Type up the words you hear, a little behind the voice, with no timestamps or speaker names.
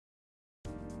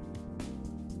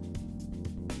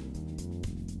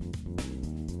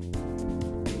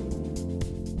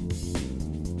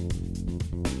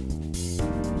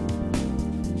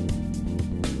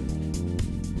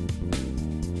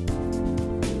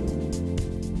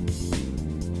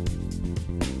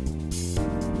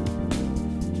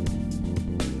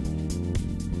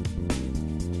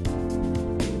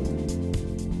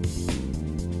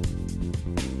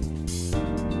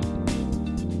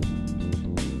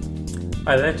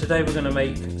Hi there, today we're going to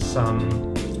make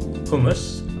some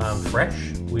hummus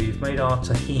fresh. We've made our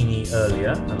tahini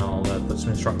earlier and I'll put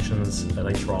some instructions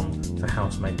later on for how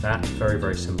to make that. Very,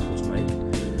 very simple to make.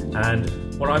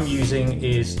 And what I'm using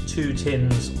is 2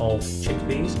 tins of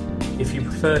chickpeas. If you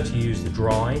prefer to use the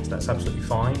dried, that's absolutely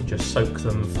fine. Just soak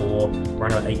them for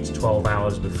around 8 to 12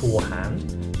 hours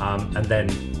beforehand and then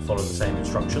follow the same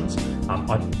instructions.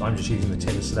 I'm just using the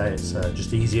tins today, it's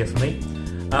just easier for me.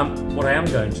 What I am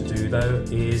going to do though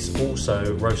is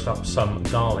also roast up some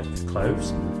garlic cloves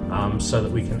so that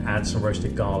we can add some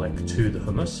roasted garlic to the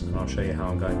hummus, and I'll show you how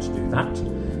I'm going to do that.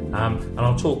 And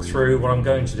I'll talk through what I'm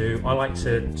going to do. I like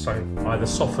to either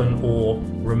soften or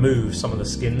remove some of the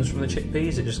skins from the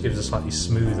chickpeas. It just gives a slightly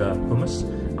smoother hummus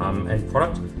end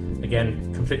product.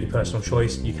 Again, completely personal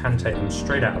choice. You can take them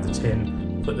straight out of the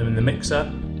tin, put them in the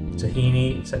mixer,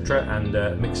 tahini, etc., and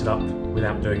mix it up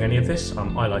without doing any of this.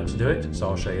 I like to do it, so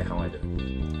I'll show you how I do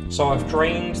it. So I've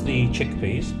drained the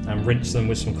chickpeas and rinsed them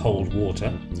with some cold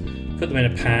water. Put them in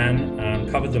a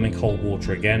pan, covered them in cold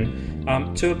water again,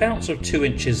 to about sort of 2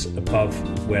 inches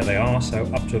above where they are, so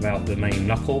up to about the main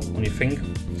knuckle on your finger.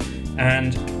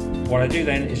 And what I do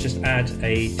then is just add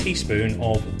a teaspoon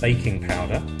of baking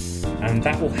powder, and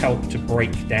that will help to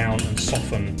break down and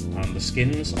soften the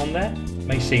skins on there. It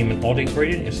may seem an odd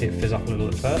ingredient, you'll see it fizz up a little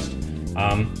at first,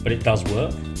 but it does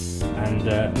work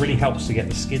and really helps to get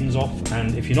the skins off.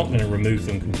 And if you're not going to remove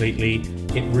them completely,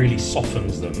 it really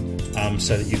softens them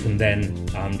so that you can then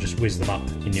just whiz them up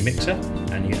in your mixer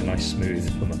and you get a nice smooth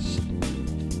hummus.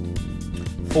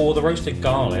 For the roasted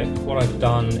garlic, what I've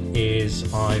done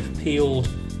is I've peeled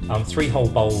 3 whole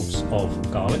bulbs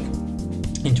of garlic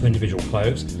into individual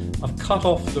cloves. I've cut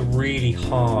off the really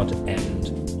hard end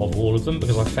of all of them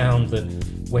because I found that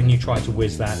when you try to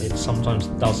whiz that, it sometimes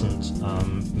doesn't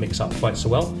mix up quite so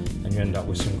well and you end up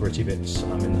with some gritty bits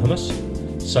in the hummus.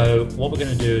 So what we're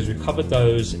going to do is we've covered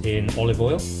those in olive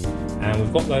oil and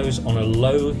we've got those on a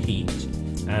low heat,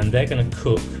 and they're going to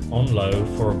cook on low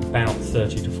for about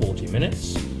 30 to 40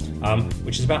 minutes,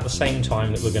 which is about the same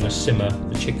time that we're going to simmer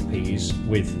the chickpeas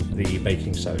with the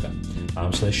baking soda.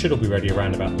 So they should all be ready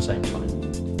around about the same time.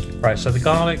 Right, so the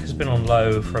garlic has been on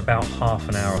low for about half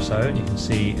an hour or so, and you can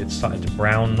see it's started to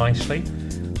brown nicely.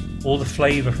 All the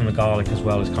flavour from the garlic as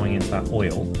well is coming into that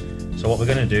oil. So what we're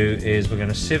going to do is we're going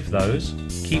to sieve those,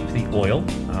 keep the oil.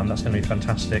 That's going to be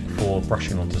fantastic for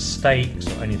brushing onto steaks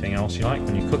or anything else you like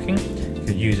when you're cooking. You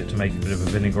could use it to make a bit of a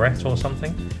vinaigrette or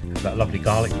something, have that lovely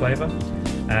garlic flavour.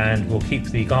 And we'll keep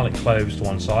the garlic cloves to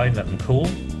one side, let them cool,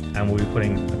 and we'll be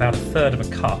putting about 1/3 of a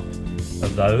cup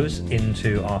of those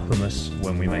into our hummus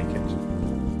when we make it.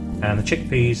 And the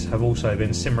chickpeas have also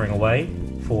been simmering away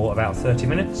for about 30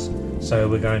 minutes, so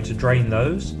we're going to drain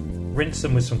those, rinse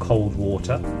them with some cold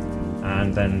water,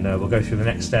 and then we'll go through the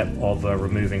next step of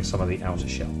removing some of the outer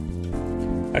shell.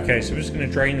 Okay, so we're just going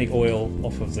to drain the oil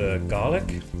off of the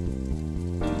garlic.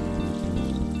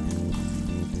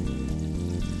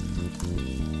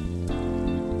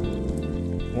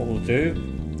 What we'll do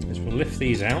is we'll lift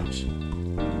these out.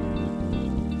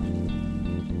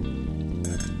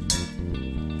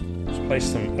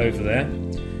 Place them over there.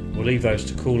 We'll leave those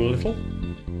to cool a little,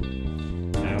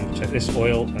 and we'll take this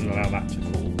oil and allow that to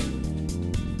cool.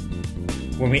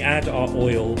 When we add our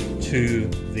oil to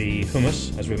the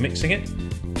hummus as we're mixing it,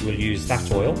 we'll use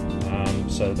that oil,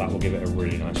 so that will give it a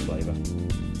really nice flavour.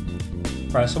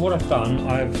 Right, so what I've done,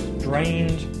 I've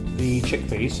drained the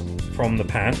chickpeas from the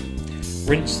pan,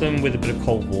 rinsed them with a bit of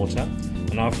cold water,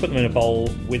 and I've put them in a bowl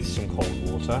with some cold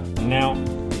water. Now,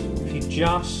 if you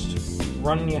just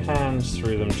run your hands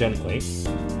through them gently,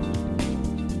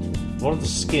 a lot of the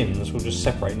skins will just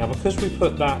separate. Now, because we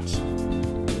put that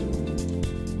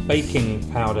baking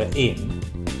powder in,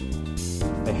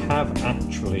 they have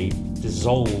actually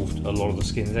dissolved a lot of the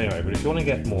skins anyway, but if you want to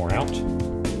get more out,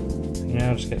 you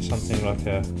now just get something like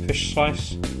a fish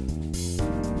slice.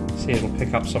 See, it'll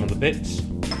pick up some of the bits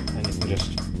and you can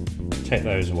just take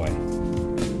those away.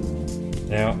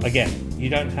 Now, again, you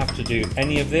don't have to do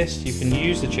any of this. You can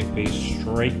use the chickpeas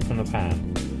straight from the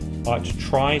pan. I like to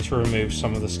try to remove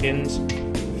some of the skins.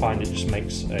 I find it just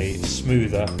makes a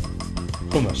smoother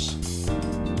hummus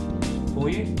for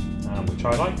you, which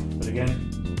I like, but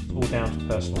again, it's all down to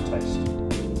personal taste.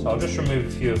 So I'll just remove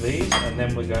a few of these, and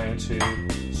then we're going to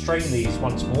strain these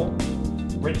once more,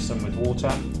 rinse them with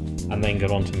water, and then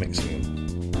get on to mixing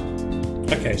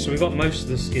them. Okay, so we've got most of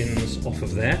the skins off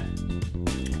of there.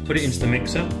 Put it into the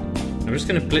mixer. I'm just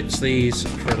going to blitz these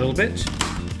for a little bit,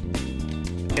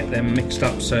 get them mixed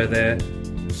up so they're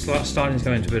starting to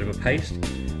go into a bit of a paste.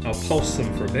 I'll pulse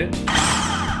them for a bit.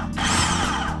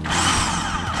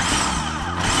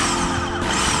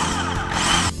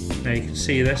 Now you can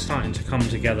see they're starting to come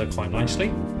together quite nicely.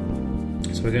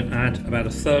 So we're going to add about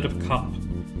 1/3 of a cup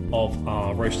of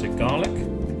our roasted garlic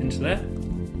into there,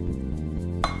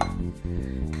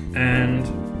 and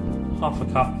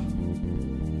 1/2 cup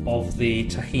of the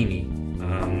tahini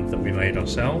that we made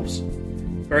ourselves.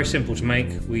 Very simple to make.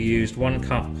 We used 1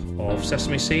 cup of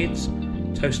sesame seeds,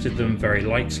 toasted them very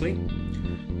lightly,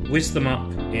 whizzed them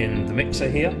up in the mixer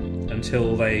here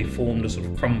until they formed a sort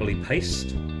of crumbly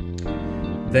paste.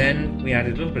 Then we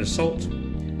added a little bit of salt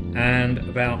and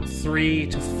about 3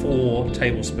 to 4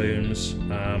 tablespoons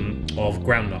of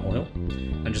groundnut oil,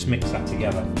 and just mix that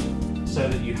together so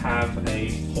that you have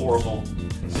a pourable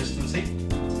consistency.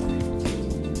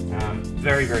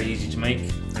 Very, very easy to make.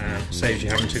 Saves you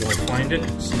having to go and find it.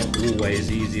 It's not always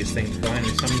the easiest thing to find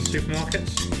in some of the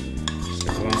supermarkets. Just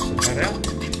a glass of that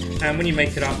out. And when you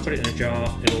make it up, put it in a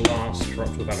jar. It'll last for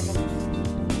up to about a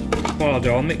month. What I'll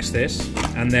do, I'll mix this,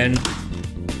 and then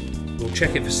we'll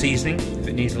check it for seasoning. If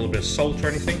it needs a little bit of salt or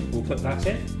anything, we'll put that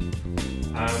in.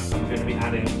 And we're going to be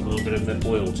adding a little bit of the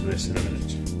oil to this in a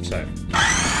minute. So,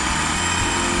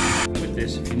 with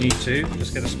this, if you need to,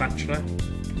 just get a spatula.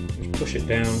 Just push it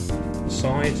down the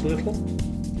sides a little.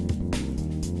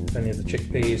 If any of the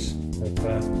chickpeas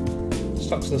have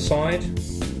stuck to the side,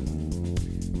 just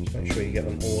make sure you get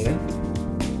them all in.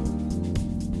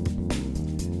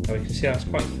 Now you can see that's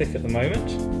quite thick at the moment,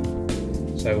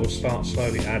 so we'll start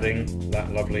slowly adding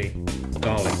that lovely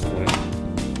garlic oil.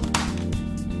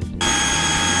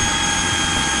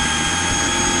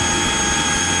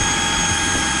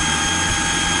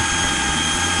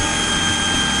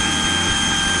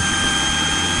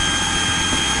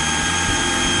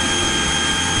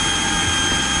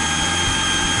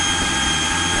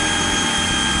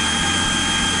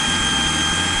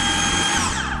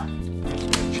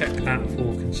 Check that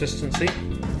for consistency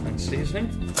and seasoning.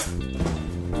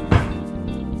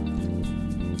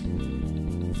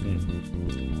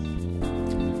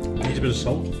 Needs a bit of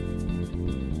salt.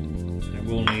 It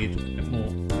will need a bit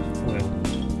more oil.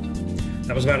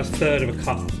 That was about 1/3 of a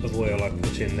cup of oil I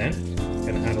put in then. I'm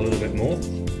going to add a little bit more.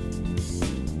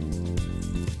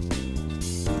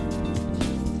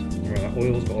 Right, that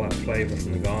oil's got all that flavour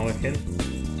from the garlic in.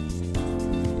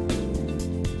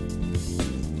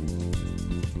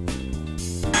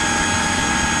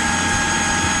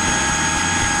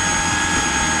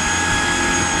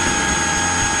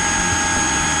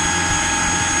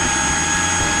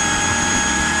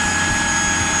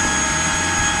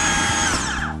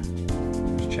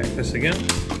 This again.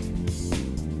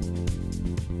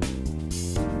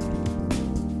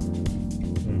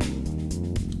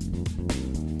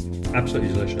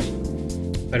 Absolutely delicious.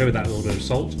 Better with that little bit of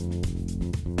salt.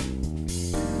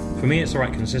 For me, it's the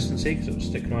right consistency because it will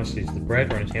stick nicely to the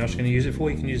bread or anything else you're going to use it for.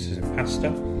 You can use this in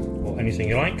pasta or anything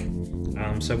you like.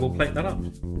 So we'll plate that up.